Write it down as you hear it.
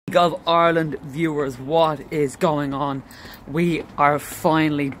Of Ireland viewers, what is going on? We are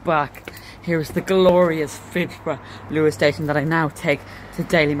finally back. Here's the glorious Fitzborough Lewis station that I now take to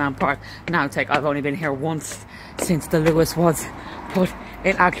Dalymount Park. I've only been here once since the Lewis was put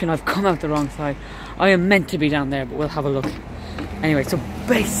in action. I've come out the wrong side. I am meant to be down there, but we'll have a look. Anyway, so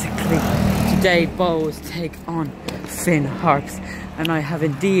basically today Bohs take on Finn Harps, and I have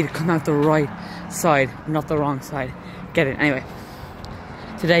indeed come out the right side, not the wrong side. Get it? Anyway.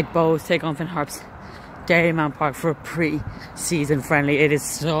 Today, Bohs take on Finn Harps, Dalymount Park for a pre-season friendly. It is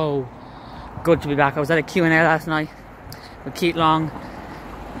so good to be back. I was at a Q&A last night with Keith Long,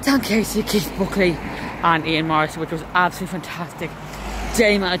 Dan Casey, Keith Buckley and Ian Morris, which was absolutely fantastic.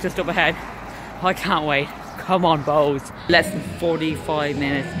 Dalymount is just up ahead. I can't wait. Come on, Bohs. Less than 45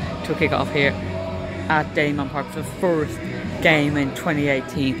 minutes to kick off here at Dalymount Park for the first game in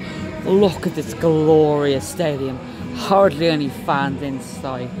 2018. Look at this glorious stadium. Hardly any fans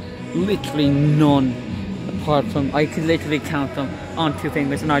inside, literally none, apart from, I could literally count them on two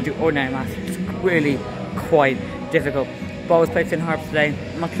fingers, and I do ordinary maths. It's really quite difficult. Bohs play Finn Harps today.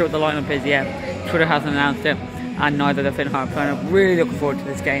 I'm not sure what the lineup is yet. Twitter hasn't announced it, and neither the Finn Harps. And I'm really looking forward to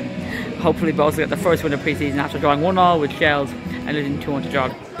this game. Hopefully Bohs will get the first win of pre-season after drawing 1-1 with Shells and losing 2-1 to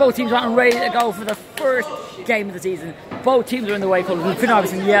Jog. Both teams are ready to go for the first game of the season. Both teams are in the white colours, Finn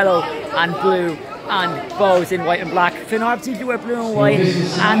Harps in yellow and blue, and Bohs in white and black. Finn Harps seems to wear blue and white,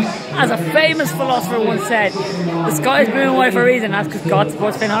 and as a famous philosopher once said, the sky is blue and white for a reason. That's because God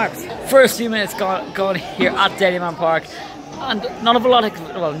supports Finn Harps. First few minutes gone here at Dalymount Park, and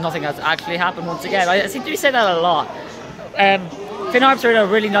nothing has actually happened once again. I seem to say that a lot. Finn Harps are in a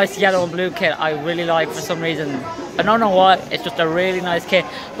really nice yellow and blue kit I really like for some reason. I don't know why, it's just a really nice kit.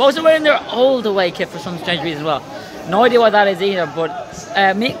 Bohs are wearing their old away kit for some strange reason as well. No idea why that is either, but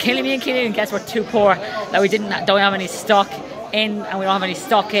me and Killian guess we're too poor that we don't have any stock in, and we don't have any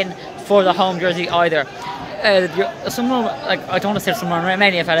stock in for the home jersey either. Some I don't want to say some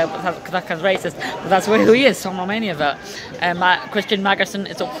Romania fella, because that's kind of racist, but that's who he is, some Romania fella. Christian Magerson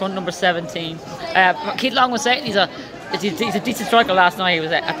is up front, number 17. Keith Long was saying he's a decent striker. Last night he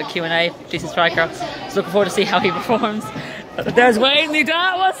was at the Q&A, decent striker. So looking forward to see how he performs. There's Wayne Lee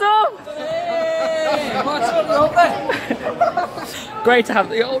Dad, what's up? Great to have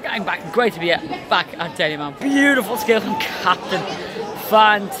the old gang back. Great to be back at Dalymount. Beautiful skill from captain.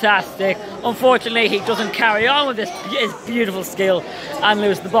 Fantastic. Unfortunately, he doesn't carry on with his beautiful skill and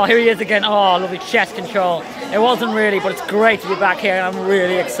loses the ball. Here he is again. Oh, lovely chest control. It wasn't really, but it's great to be back here, and I'm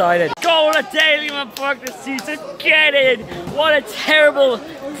really excited. Goal at Dalymount Park this season. Get in. What a terrible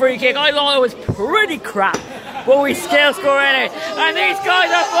free kick. I thought it was pretty crap, but we still score in it. And these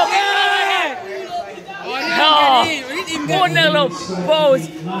guys are fucking loving it. Oh, 1-0 up, Bohs.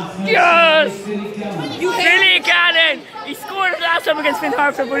 Yes! Billy Gannon! He scored it last time against Finn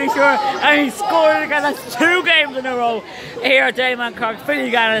Harps, I'm pretty sure, and he scored it again. That's 2 games in a row here at Dalymount Park. Billy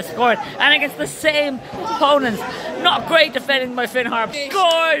Gannon has scored, and against the same opponents. Not great defending by Finn Harps.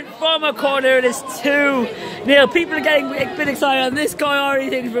 Scored from a corner. It is 2-0. People are getting a bit excited, and this guy already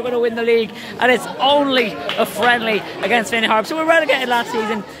thinks we're going to win the league, and it's only a friendly against Finn Harps. So we're relegated last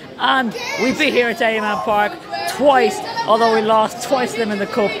season, and we beat here at Dalymount Park twice, although we lost twice to them in the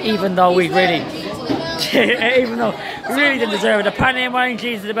cup, even though we really didn't deserve it. Apparently I'm wearing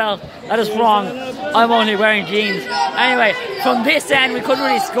jeans to the belt. That is wrong. I'm only wearing jeans. Anyway, from this end we couldn't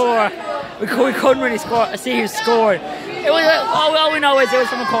really score. We couldn't really see who scored. It was all we know is it was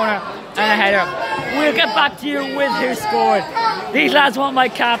from a corner and a header. We'll get back to you with who scored. These lads want my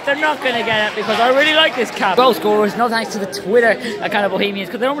cap. They're not going to get it because I really like this cap. Both scorers, no thanks to the Twitter account of Bohemians,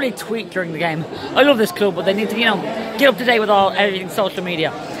 because they don't really tweet during the game. I love this club, but they need to, get up to date with everything social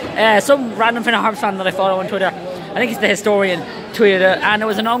media. Some random Finn Harps fan that I follow on Twitter, I think he's the historian, tweeted it, and it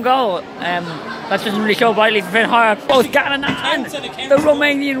was an own goal. That doesn't really show brightly for Finn Harps. Both Gannon and the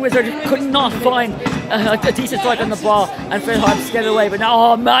Romanian wizard could not find a decent strike on the ball, and Finn Harps get it away. But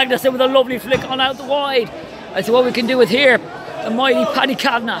now, Magnuson with a lovely flick on out the wide. I see what we can do with here. The mighty Paddy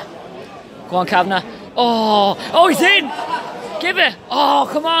Kavanagh. Go on, Kavanagh. Oh, he's in. Give it. Oh,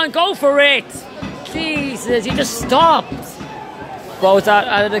 come on, go for it. Jesus, he just stopped. Bohs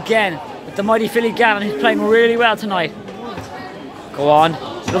at it again with the mighty Philly Gavin, who's playing really well tonight. Go on.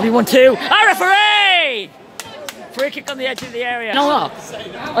 Lovely 1-2. A referee! Free kick on the edge of the area. No,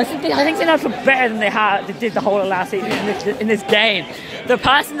 I think Finn Harps look better than they did the whole of last season in this game. They're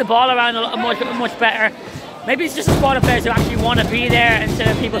passing the ball around much better. Maybe it's just a squad of players who actually want to be there instead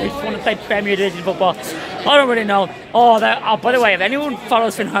of people who just want to play Premier Division football. I don't really know. Oh, by the way, if anyone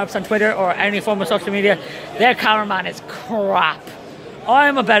follows Finn Harps on Twitter or any form of social media, their cameraman is crap.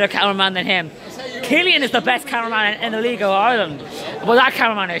 I'm a better cameraman than him. Killian is the best cameraman in the League of Ireland. But that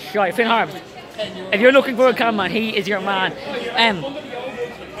cameraman is shy. Finn Harps. If you're looking for a cameraman, he is your man.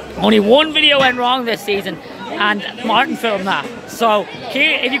 Only one video went wrong this season, and Martin filmed that. So,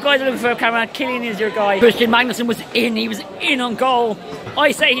 if you guys are looking for a cameraman, Killian is your guy. Christian Magnusson was in. He was in on goal.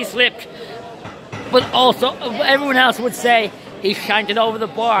 I say he slipped. But also, everyone else would say he shanked it over the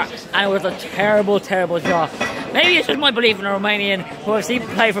bar, and it was a terrible, terrible shot. Maybe it's just my belief in a Romanian who I've seen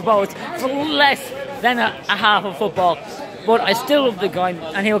play for Bohs for less than a half of football. But I still love the guy,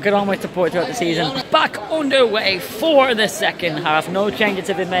 and he'll get on with support throughout the season. Back underway for the second half. No changes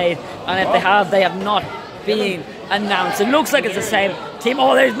have been made, and if they have not been announced. It looks like it's the same team.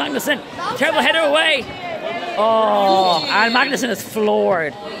 Oh, there's Magnusson. Terrible header away. Oh, and Magnusson is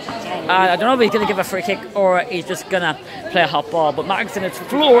floored. I don't know if he's going to give a free kick or he's just going to play a hot ball. But Magnusson is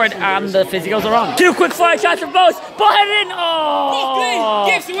floored and the physios are on. Two quick fire shots from Bohs. Ball headed in. Oh,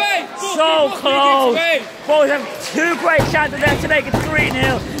 gives away. So close. Bohs have two great chances there to make it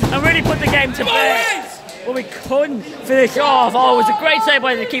 3-0 and really put the game to bed. But we couldn't finish off. Oh, it was a great save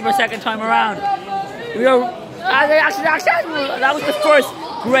by the keeper second time around. We were actually that was the first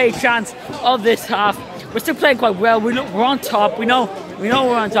great chance of this half. We're still playing quite well. We're on top. We know we're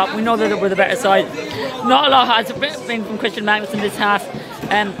on top. We know that we're the better side. Not a lot has been from Christian Magnusson this half.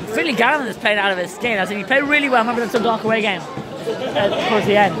 Philly Gallon is playing out of his skin. I think he played really well. Remember the Dundalk away game towards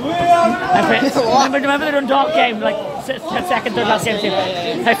the end. Remember the Dundalk game, like second, third last game.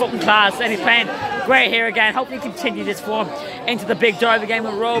 Play football class, and he's playing great here again. Hopefully continue this form into the big derby game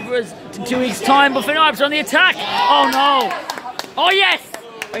with Rovers in 2 weeks' time. But Finn Harps on the attack. Oh no! Oh yes!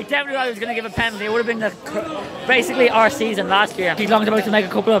 I definitely thought he was going to give a penalty. It would have been basically our season last year. He's long about to make a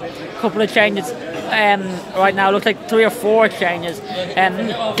couple of changes. Right now, it looks like 3 or 4 changes.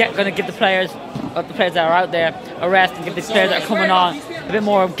 Going to give the players that are out there a rest and give the players that are coming on a bit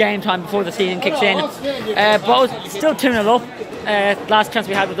more game time before the season kicks in. Bohs still 2-0 up. Last chance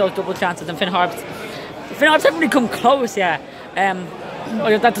we had with those double chances, and Finn Harps haven't really come close yet.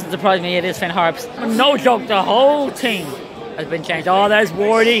 That doesn't surprise me. It is Finn Harps. No joke, the whole team has been changed. Oh, there's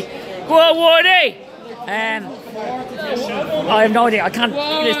Wardy. Go on, Wardy! I have no idea. I can't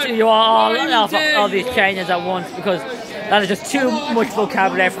list you all these changes at once because that is just too much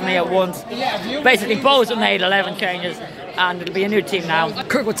vocabulary for me at once. Basically, Bohs have made 11 changes and it'll be a new team now.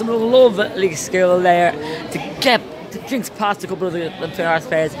 Kirk with some lovely skill there to drinks past a couple of the Finn Harps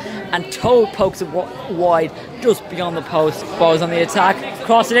players and toe pokes it wide just beyond the post. Bohs on the attack.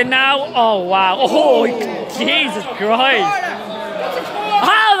 Cross it in now. Oh wow. Oh Jesus Christ.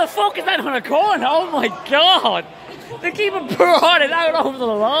 How the fuck is that on a corner? Oh my god. The keeper brought it out over the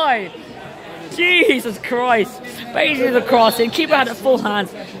line. Jesus Christ. Basically the crossing. Keeper had it full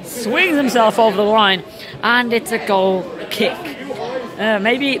hands. Swings himself over the line. And it's a goal kick.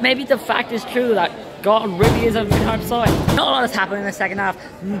 Maybe the fact is true that God really is on Finn Harps' side. Not a lot has happened in the second half.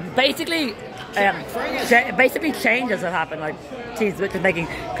 Basically changes have happened. Like teams just making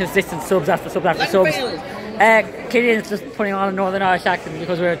consistent subs after subs. Killian is just putting on a Northern Irish accent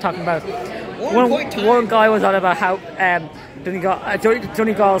because we were talking about one guy was on about how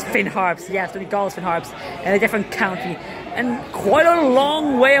Donegal's Finn Harps, yes, Donegal's Finn Harps in a different county and quite a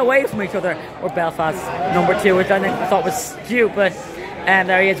long way away from each other were Belfast number 2, which I thought was stupid. And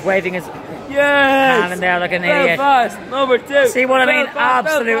there he is waving his hand in there like an idiot. Belfast number 2. See what I mean?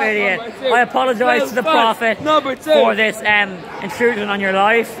 Absolute idiot. I apologise to the Prophet for this intrusion on your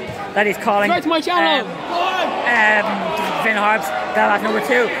life that he's calling. Right to my channel. Finn Harps, Dalymount number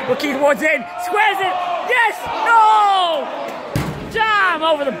 2. But Keith Ward's in, squares it. Yes, no! Jam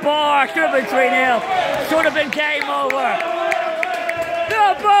over the bar. Should have been 3-0. Should have been game over.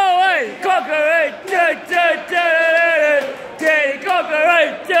 No boy, Cocker,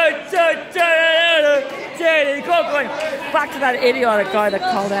 back to that idiotic guy that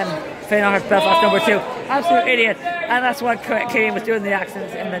called Finn Harps Belfast number 2. Absolute idiot. And that's what Killian was doing the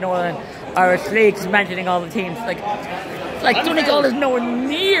accents in the Northern Irish League, just mentioning all the teams. Like Donegal is nowhere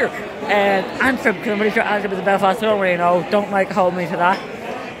near Antrim, because I'm pretty sure Antrim is in Belfast. I don't really know. Don't hold me to that.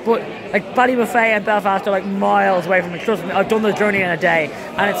 But like Ballybuffet and Belfast are like miles away from me. Trust me, I've done the journey in a day,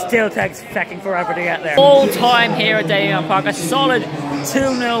 and it still takes fucking forever to get there. All time here at Dalymount Park, a solid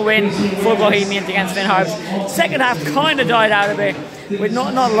 2-0 win for Bohemians against Finn Harps. Second half kind of died out a bit, with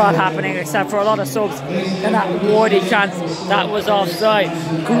not a lot happening except for a lot of subs and that Wardy chance that was offside.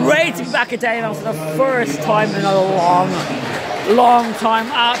 Great to be back at Dalymount for the first time in a long time.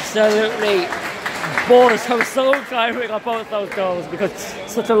 Absolutely. Bohs, I was so glad we got both those goals because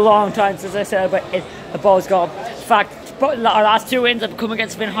such a long time since I said about it, the Bohs goal. In fact, our last 2 wins have come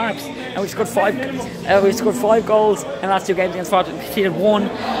against Finn Harps, and we scored 5 goals in the last 2 games against Harps. We conceded 1.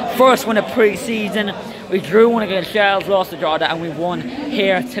 First win of pre-season. We drew 1 against Shells, lost to Drogheda, and we won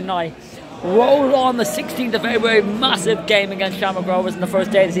here tonight. Roll on the 16th of February, massive game against Shamrock Rovers in the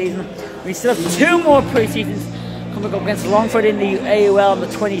first day of the season. We still have 2 more pre-seasons coming up against Longford in the AUL on the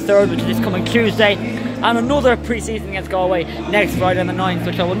 23rd, which is this coming Tuesday, and another pre-season against Galway next Friday on the 9th,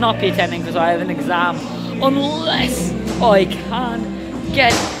 which I will not be attending because I have an exam, unless I can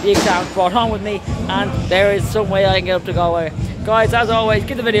get the exam brought home with me, and there is some way I can get up to Galway. Guys, as always,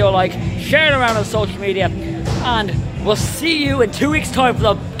 give the video a like, share it around on social media, and we'll see you in 2 weeks' time for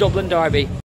the Dublin Derby.